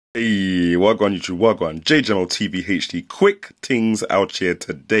Hey, Wagwan YouTube, Wagwan, Jamo TV HD. Quick things out here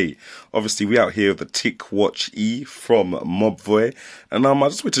today. Obviously, we out here with the Ticwatch E from Mobvoi, and I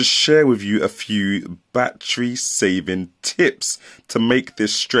just want to share with you a few battery saving tips to make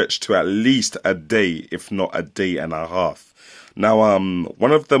this stretch to at least a day, if not a day and a half. Now,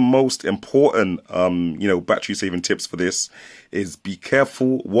 one of the most important, battery saving tips for this is be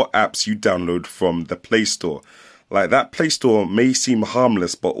careful what apps you download from the Play Store. Like, that Play Store may seem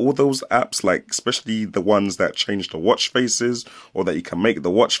harmless, but all those apps, like especially the ones that change the watch faces or that you can make the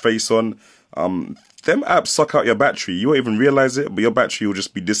watch face on, them apps suck out your battery. You won't even realize it, but your battery will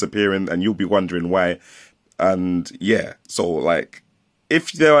just be disappearing and you'll be wondering why. And yeah, so like,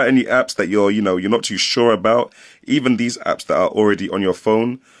 if there are any apps that you're not too sure about, even these apps that are already on your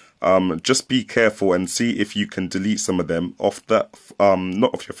phone, just be careful and see if you can delete some of them off the,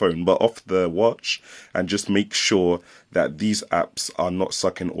 not off your phone, but off the watch, and just make sure that these apps are not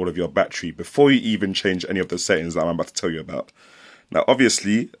sucking all of your battery before you even change any of the settings that I'm about to tell you about. Now,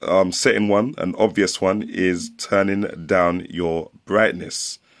 obviously, setting one, an obvious one, is turning down your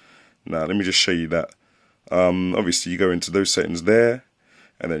brightness. Now, let me just show you that. Obviously, you go into those settings there,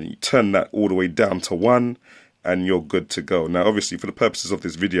 and then you turn that all the way down to 1, and you're good to go. Now, obviously, for the purposes of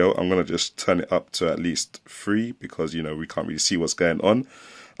this video, I'm going to just turn it up to at least 3 because, we can't really see what's going on.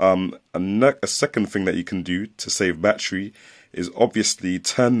 A second thing that you can do to save battery is obviously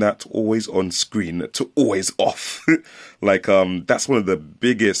turn that always on screen to always off. Like, that's one of the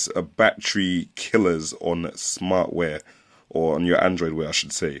biggest battery killers on smartware, or on your Android wear, I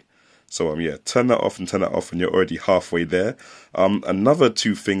should say. So yeah, turn that off and turn that off and you're already halfway there. Another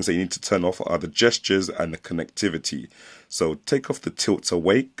two things that you need to turn off are the gestures and the connectivity. So take off the tilt to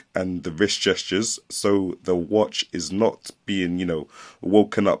wake and the wrist gestures so the watch is not being,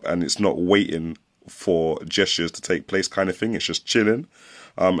 woken up and it's not waiting for gestures to take place kind of thing. It's just chilling.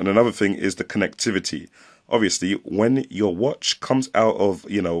 And another thing is the connectivity. Obviously, when your watch comes out of,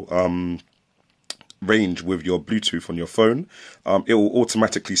 range with your Bluetooth on your phone, it will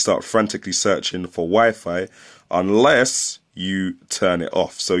automatically start frantically searching for Wi-Fi unless you turn it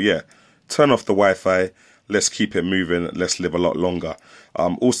off. So yeah, turn off the Wi-Fi, let's keep it moving, let's live a lot longer.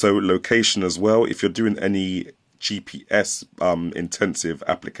 Also, location as well. If you're doing any GPS intensive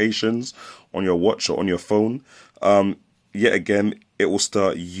applications on your watch or on your phone, yet again, it will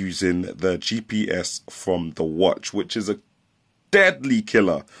start using the GPS from the watch, which is a deadly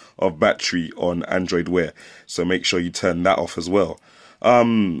killer of battery on Android Wear. So make sure you turn that off as well.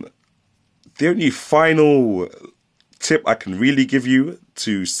 The only final tip I can really give you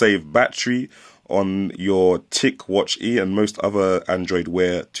to save battery on your Ticwatch E and most other Android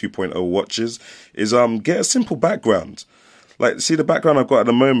Wear 2.0 watches is get a simple background. Like, see the background I've got at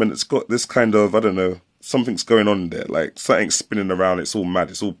the moment, it's got this kind of, I don't know, something's going on there, like something's spinning around, it's all mad,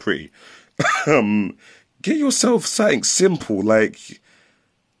 it's all pretty. Get yourself something simple, like,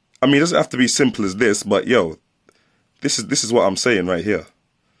 I mean, it doesn't have to be simple as this, but yo, this is what I'm saying right here.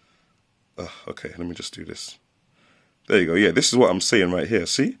 Okay, let me just do this. There you go. Yeah, this is what I'm saying right here.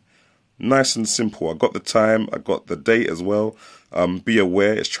 See? Nice and simple. I got the time, I got the date as well. Be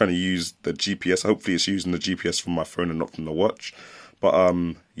aware it's trying to use the GPS. Hopefully it's using the GPS from my phone and not from the watch. But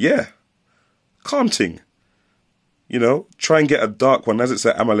yeah, calm thing. Try and get a dark one, as it's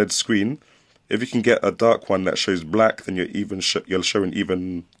an AMOLED screen. If you can get a dark one that shows black, then you're showing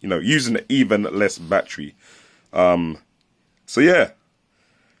even, using even less battery. So yeah,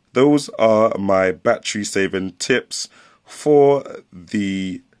 those are my battery saving tips for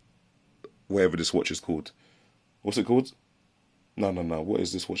the, whatever this watch is called. What's it called? No. What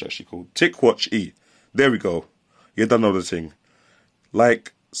is this watch actually called? Ticwatch E. There we go. You done all the thing.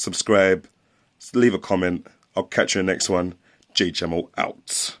 Like, subscribe, leave a comment. I'll catch you in the next one. Jamo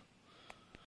out.